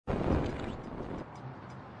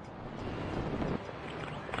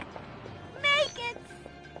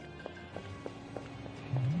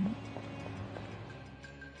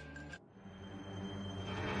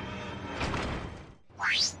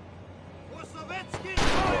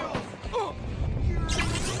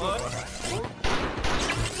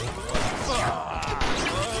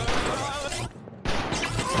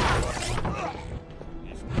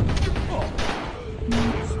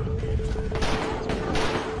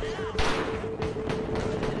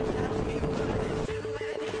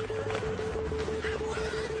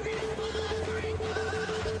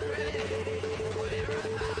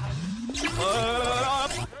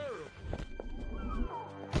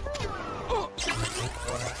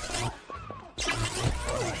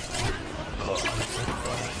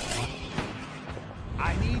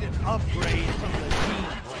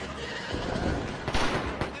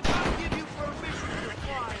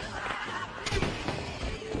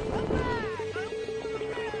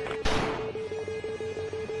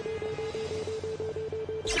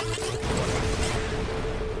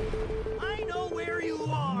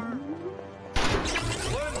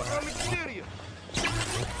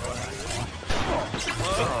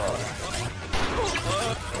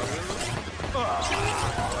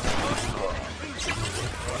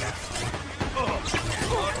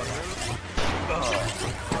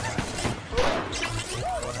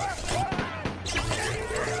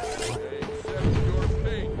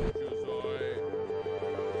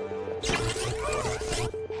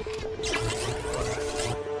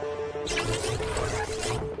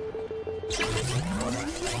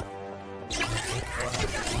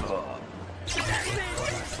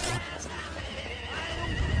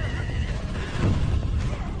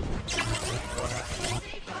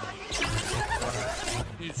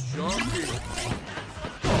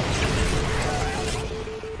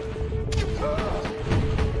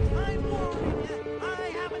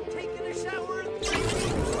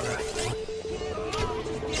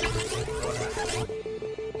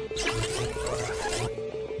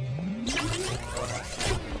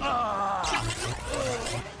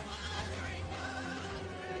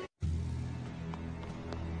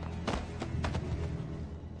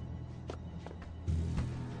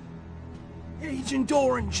Agent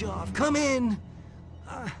Orangeoff, come in.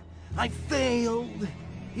 I failed.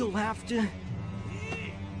 You'll have to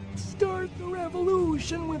start the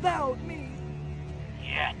revolution without me.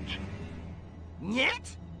 Yet.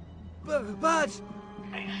 Yet? But...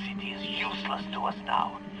 This city is useless to us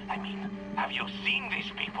now. I mean, have you seen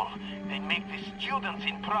these people? They make the students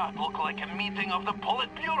in Prague look like a meeting of the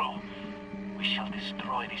Politburo. We shall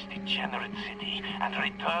destroy this degenerate city and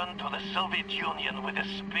return to the Soviet Union with the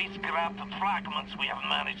spacecraft fragments we have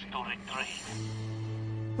managed to retrieve.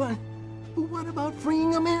 But what about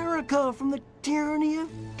freeing America from the tyranny of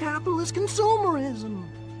capitalist consumerism?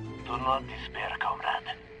 Do not despair,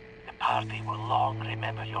 comrade. The party will long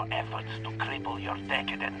remember your efforts to cripple your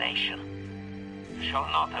decadent nation. You shall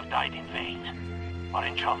not have died in vain.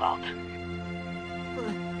 Orangeoff.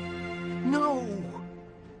 No!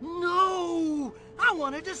 No! I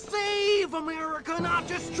wanted to save America, not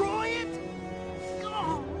destroy it!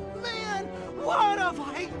 Oh, man! What have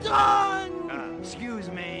I done? Excuse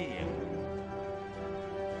me.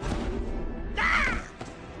 Ah!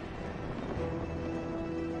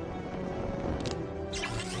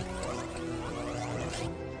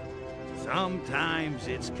 Sometimes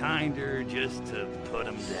it's kinder just to put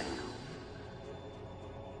them down.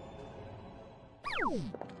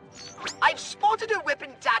 I've spotted a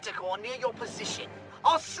weapon tactical near your position.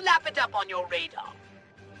 I'll slap it up on your radar.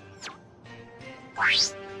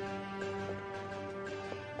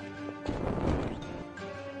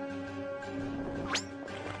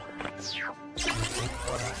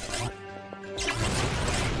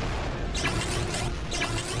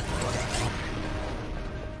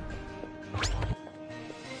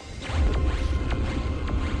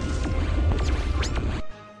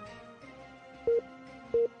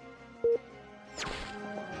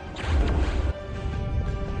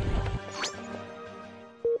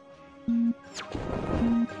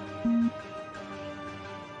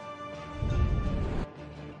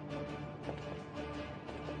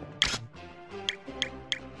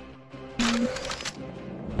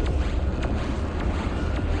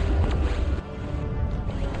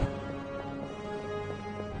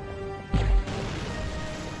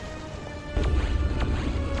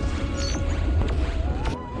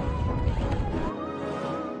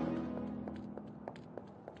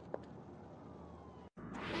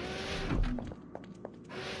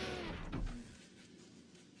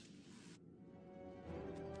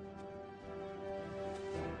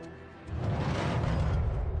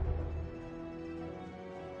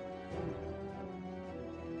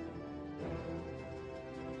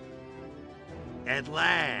 At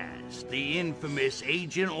last, the infamous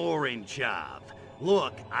Agent Orangeoff.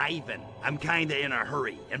 Look, Ivan, I'm kinda in a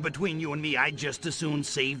hurry, and between you and me, I'd just as soon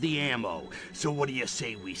save the ammo. So what do you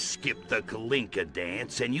say we skip the Kalinka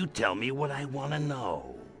dance and you tell me what I wanna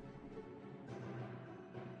know?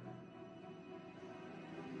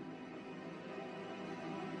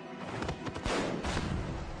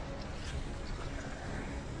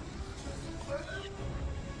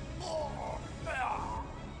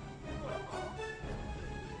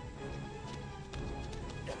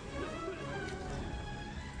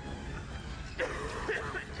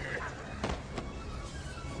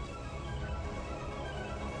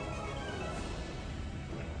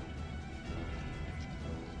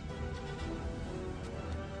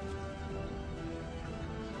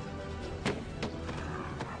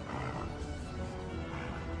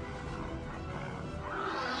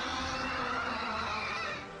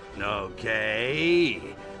 Okay,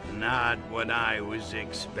 not what I was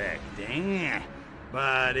expecting.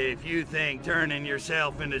 But if you think turning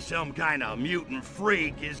yourself into some kind of mutant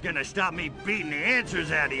freak is gonna stop me beating the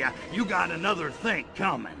answers out of you, you got another think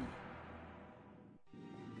coming.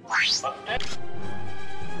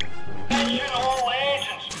 Attention all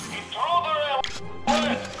agents. Intruder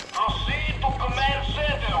alert. Proceed to command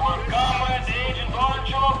center where Comrade Agent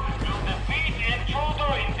Orangeoff will defeat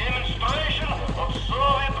intruder in demonstration of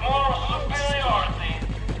Soviet moral superiority.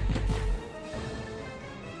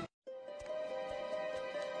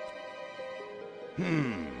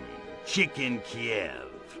 Chicken Kiev.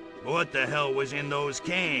 What the hell was in those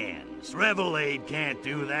cans? Revelade can't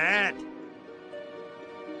do that.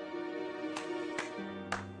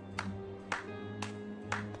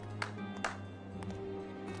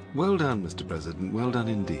 Well done, Mr. President. Well done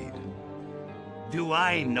indeed. Do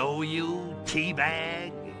I know you,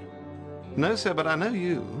 Teabag? No, sir, but I know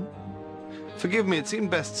you. Forgive me, it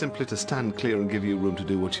seemed best simply to stand clear and give you room to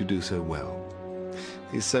do what you do so well.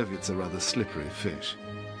 These Soviets are rather slippery fish.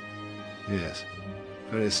 Yes,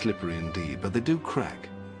 very slippery indeed, but they do crack.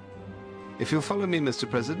 If you'll follow me, Mr.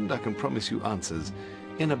 President, I can promise you answers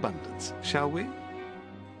in abundance. Shall we?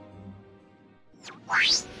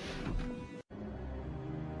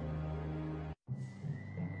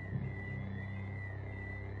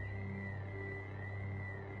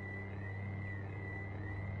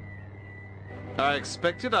 I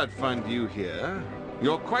expected I'd find you here.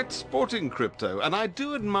 You're quite sporting, Crypto, and I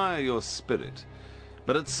do admire your spirit.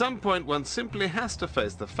 But at some point, one simply has to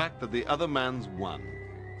face the fact that the other man's won.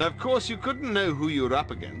 Of course, you couldn't know who you're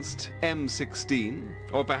up against. M16,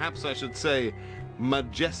 or perhaps I should say,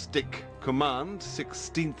 Majestic Command,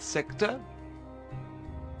 16th Sector.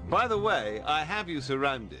 By the way, I have you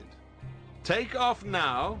surrounded. Take off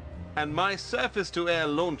now, and my surface-to-air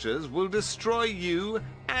launchers will destroy you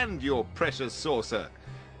and your precious saucer.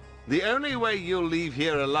 The only way you'll leave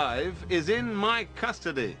here alive is in my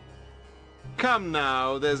custody. Come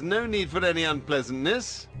now, there's no need for any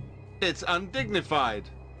unpleasantness. It's undignified.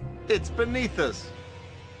 It's beneath us.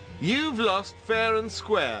 You've lost fair and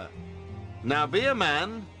square. Now be a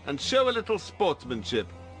man and show a little sportsmanship.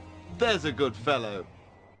 There's a good fellow.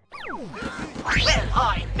 Well,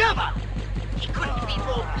 I never! He couldn't be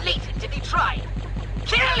more blatant if he tried.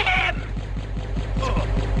 Kill him!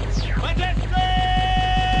 Majestic!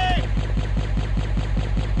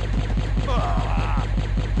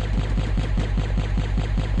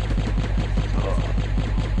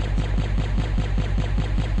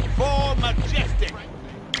 For Majestic!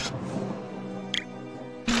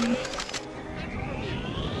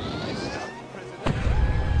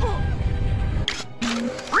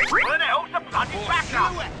 Where the hell's the bloody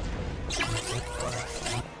backup?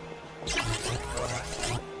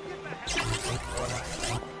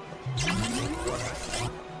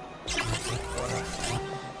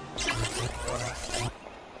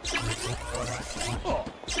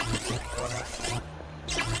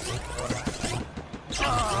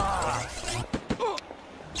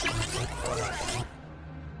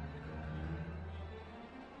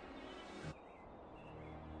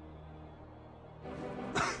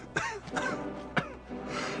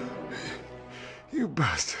 You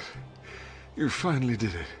bastard. You finally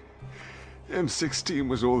did it. M16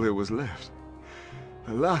 was all there was left.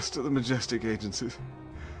 The last of the Majestic agencies.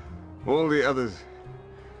 All the others.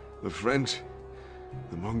 The French,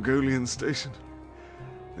 the Mongolian station,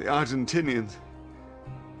 the Argentinians.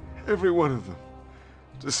 Every one of them.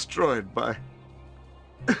 Destroyed by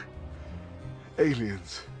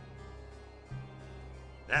aliens.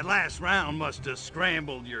 That last round must have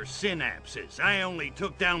scrambled your synapses. I only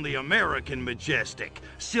took down the American Majestic.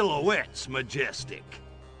 Silhouette's Majestic.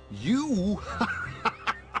 You?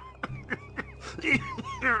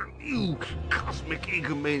 You cosmic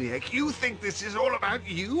egomaniac. You think this is all about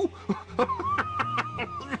you?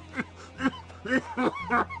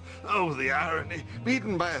 Oh, the irony.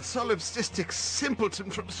 Beaten by a solipsistic simpleton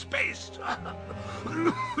from space.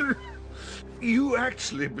 You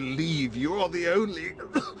actually believe you're the only...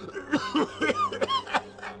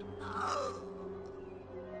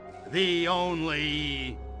 The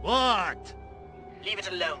only... what? Leave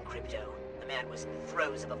it alone, Crypto. The man was in the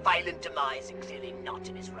throes of a violent demise and clearly not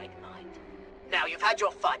in his right mind. Now you've had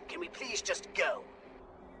your fun. Can we please just go?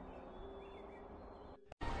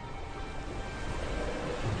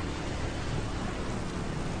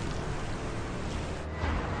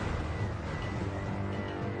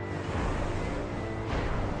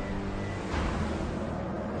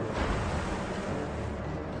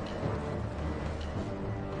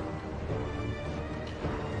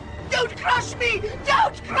 Don't crush me!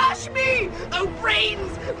 Don't crush me! Oh,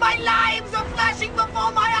 brains! My lives are flashing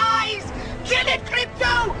before my eyes! Kill it,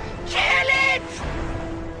 Crypto! Kill it!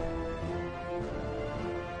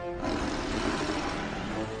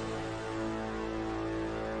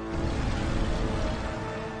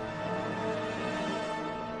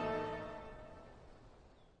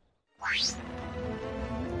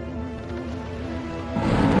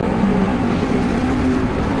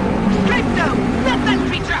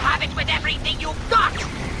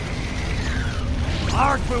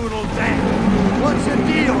 Arcboodle down. What's the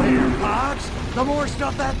deal here, Pox? The more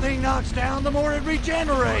stuff that thing knocks down, the more it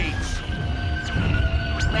regenerates.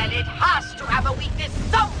 Well, it has to have a weakness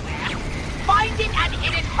somewhere. Find it and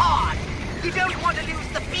hit it hard. You don't want to lose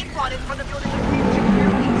the big one in front of your little ninja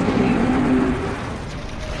groupies.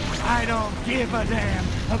 I don't give a damn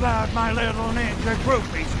about my little ninja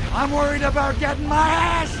groupies. I'm worried about getting my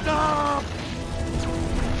ass stomped.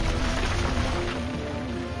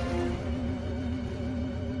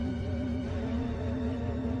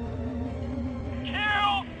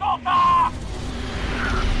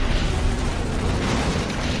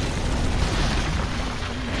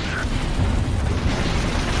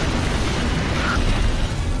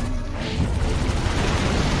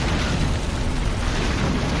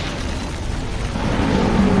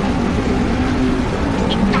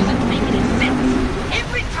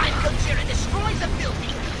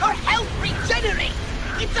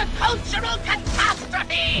 It's a cultural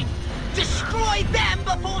catastrophe! Destroy them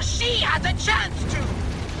before she has a chance to!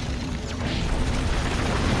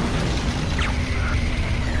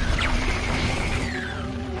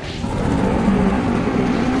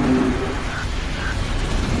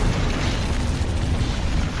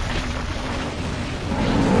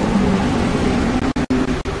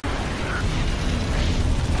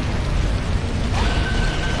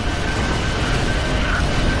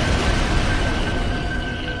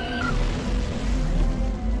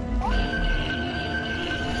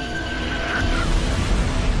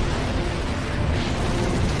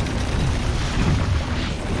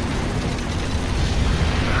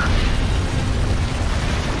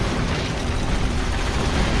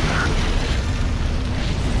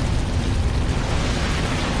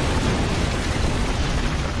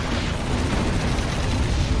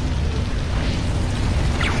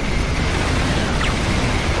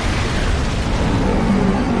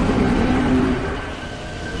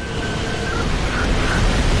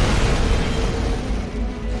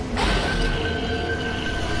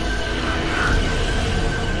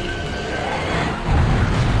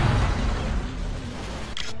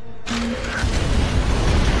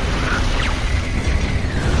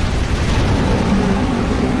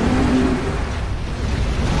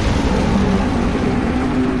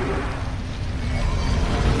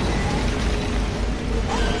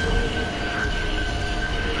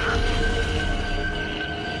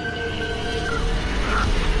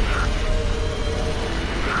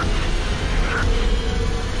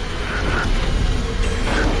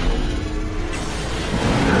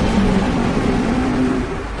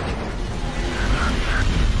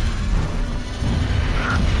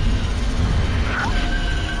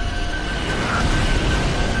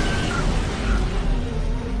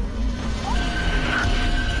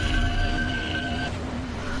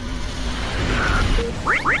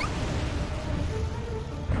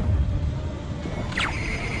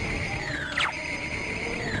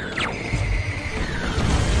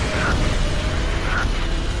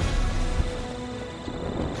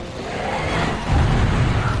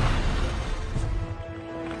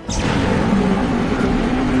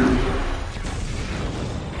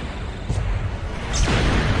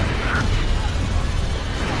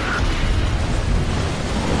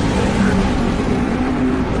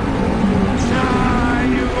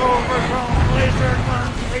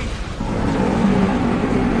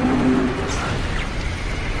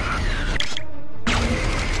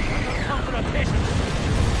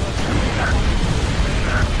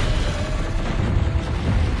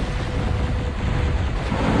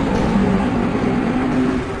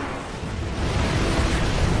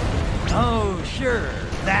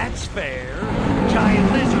 That's fair.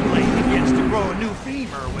 Giant lizard lady gets to grow a new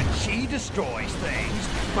femur when she destroys things,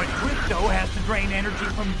 but Crypto has to drain energy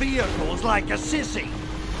from vehicles like a sissy.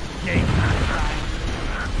 Game time.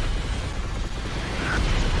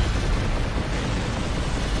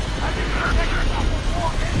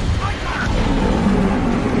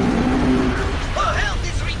 Her health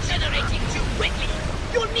is regenerating too quickly.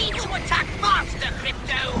 You'll need to attack faster, Crypto.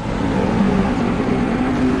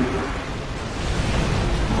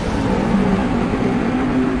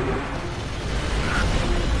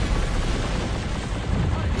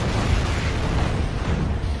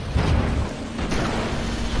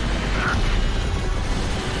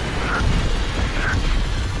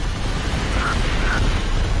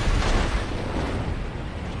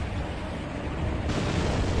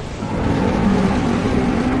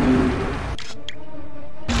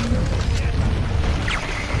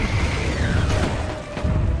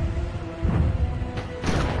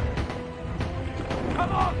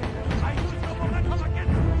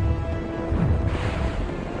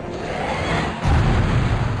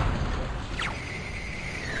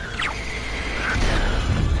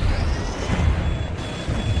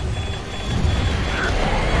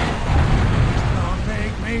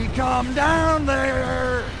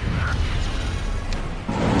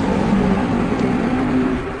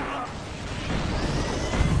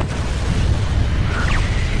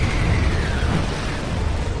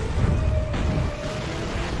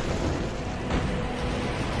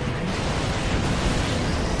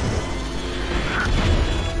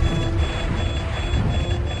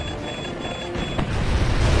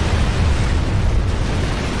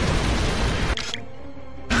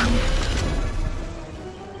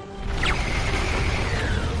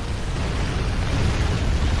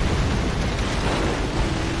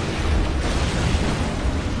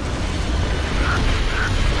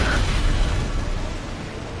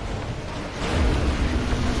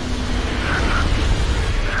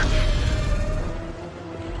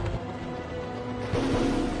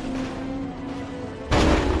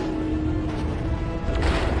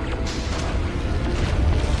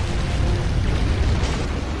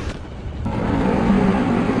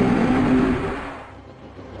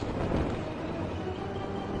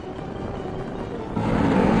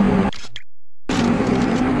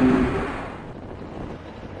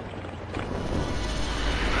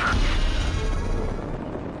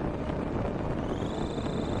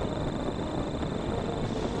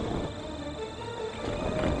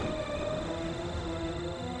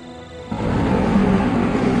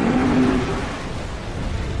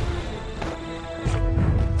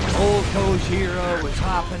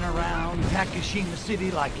 Takashima City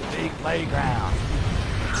like a big playground.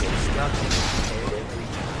 Get stuck in my head every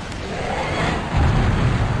time.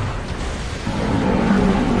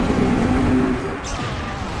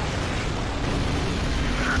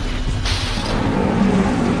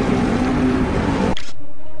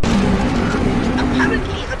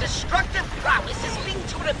 Apparently, her destructive prowess is linked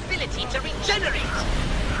to her ability to regenerate.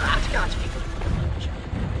 That can't be good.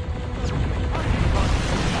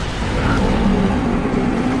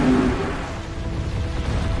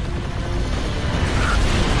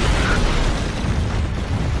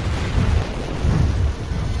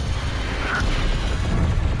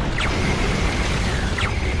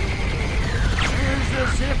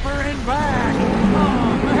 Zipper and back.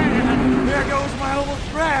 Oh man, there goes my whole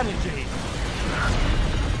strategy.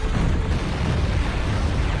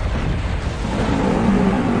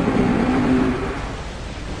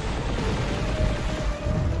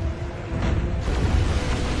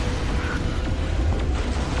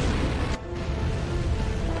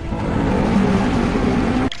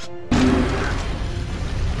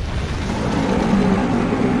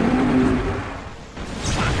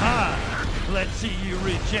 Let's see you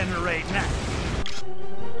regenerate now.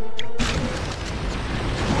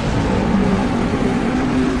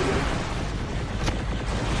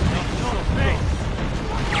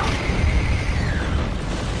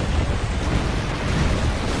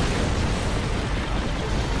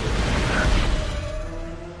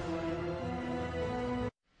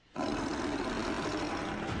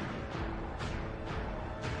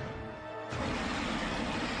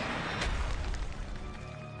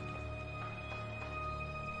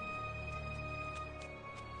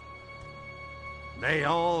 They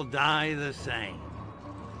all die the same.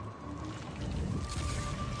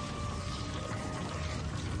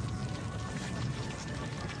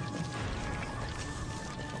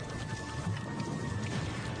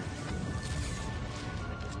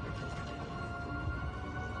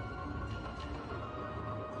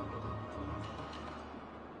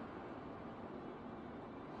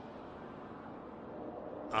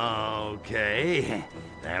 Okay,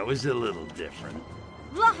 that was a little different.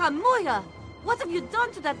 Lahamuya! What have you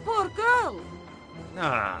done to that poor girl?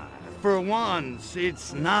 For once,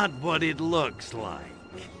 it's not what it looks like.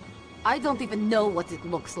 I don't even know what it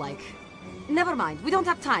looks like. Never mind, we don't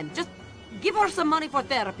have time. Just give her some money for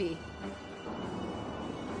therapy.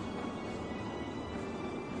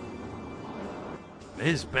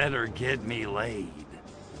 This better get me laid.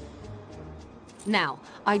 Now,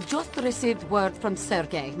 I just received word from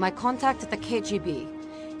Sergei, my contact at the KGB.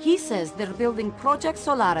 He says they're building Project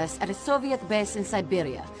Solaris at a Soviet base in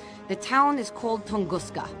Siberia. The town is called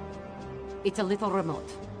Tunguska. It's a little remote.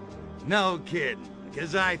 No kidding,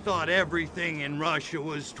 because I thought everything in Russia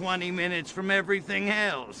was 20 minutes from everything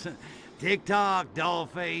else. Tick-tock,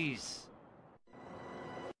 dollface.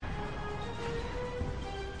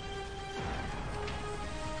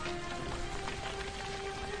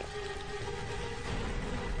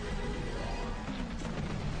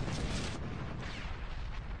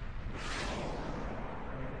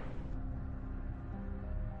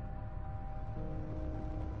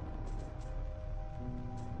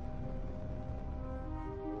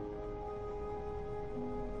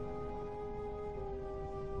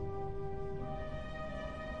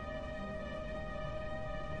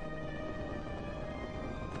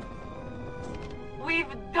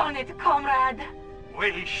 We've done it, comrade!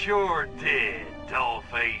 We sure did,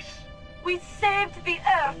 dollface. We saved the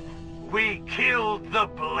Earth! We killed the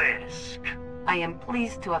Blisk. I am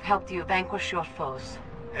pleased to have helped you vanquish your foes.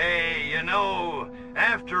 Hey, you know,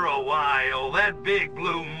 after a while, that big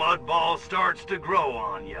blue mudball starts to grow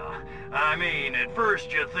on you. I mean, at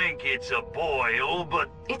first you think it's a boil, but...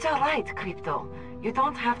 It's alright, Crypto. You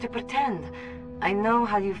don't have to pretend. I know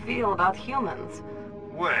how you feel about humans.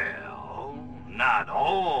 Well, not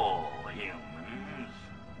all humans.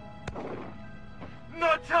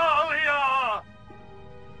 Natalia!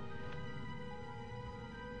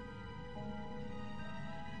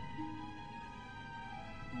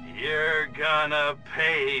 You're gonna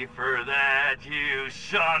pay for that, you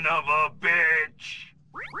son of a bitch!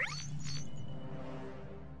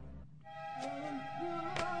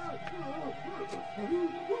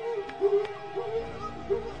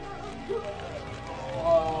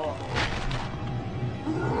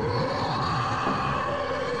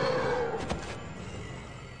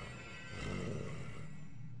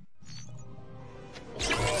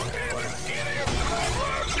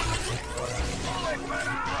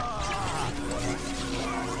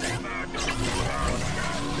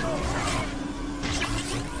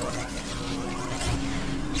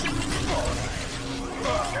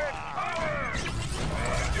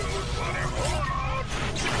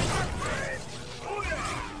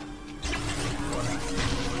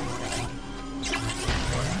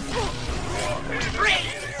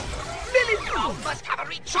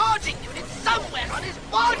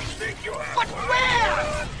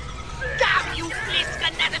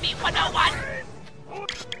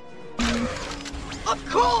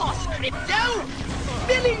 Crypto!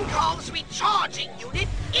 Millencolm's recharging unit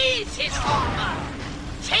is his armor!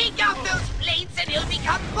 Take out those plates and he'll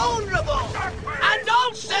become vulnerable! And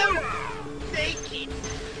also, naked!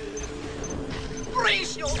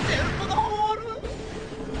 Brace yourself for the horror!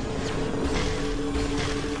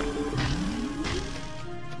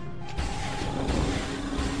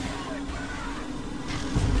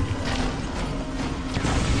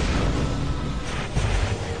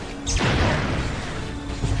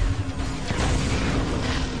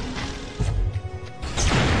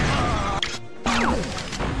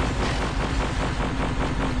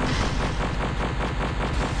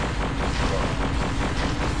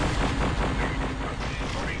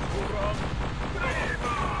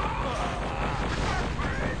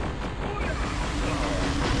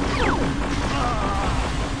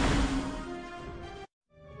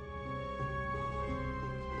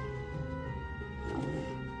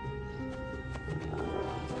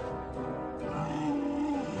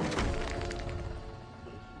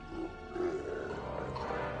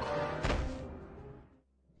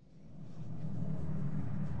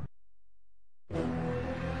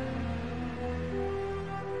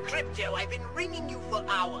 Crypto, I've been ringing you for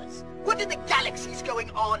hours. What in the galaxy's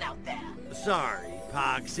going on out there? Sorry,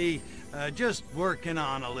 Poxy. Just working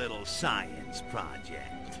on a little science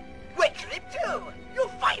project. Wait, Crypto, you're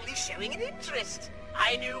finally showing an interest.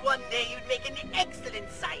 I knew one day you'd make an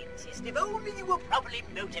excellent scientist if only you were properly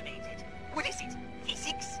motivated. What is it?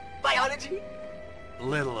 Physics? Biology?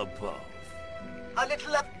 Little of both. A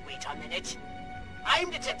little of... Wait a minute.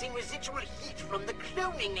 I'm detecting residual heat from the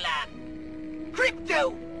cloning lab.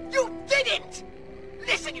 Crypto! You didn't!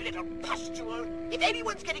 Listen, you little pustule. If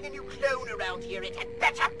anyone's getting a new clone around here, it had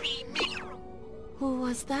better be me. Who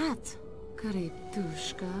was that,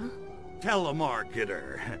 Cryptushka?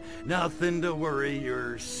 Telemarketer. Nothing to worry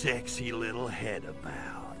your sexy little head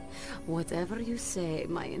about. Whatever you say,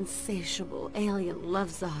 my insatiable alien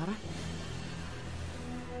love czar.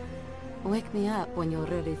 Wake me up when you're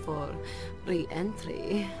ready for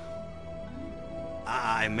re-entry.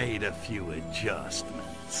 I made a few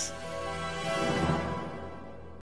adjustments.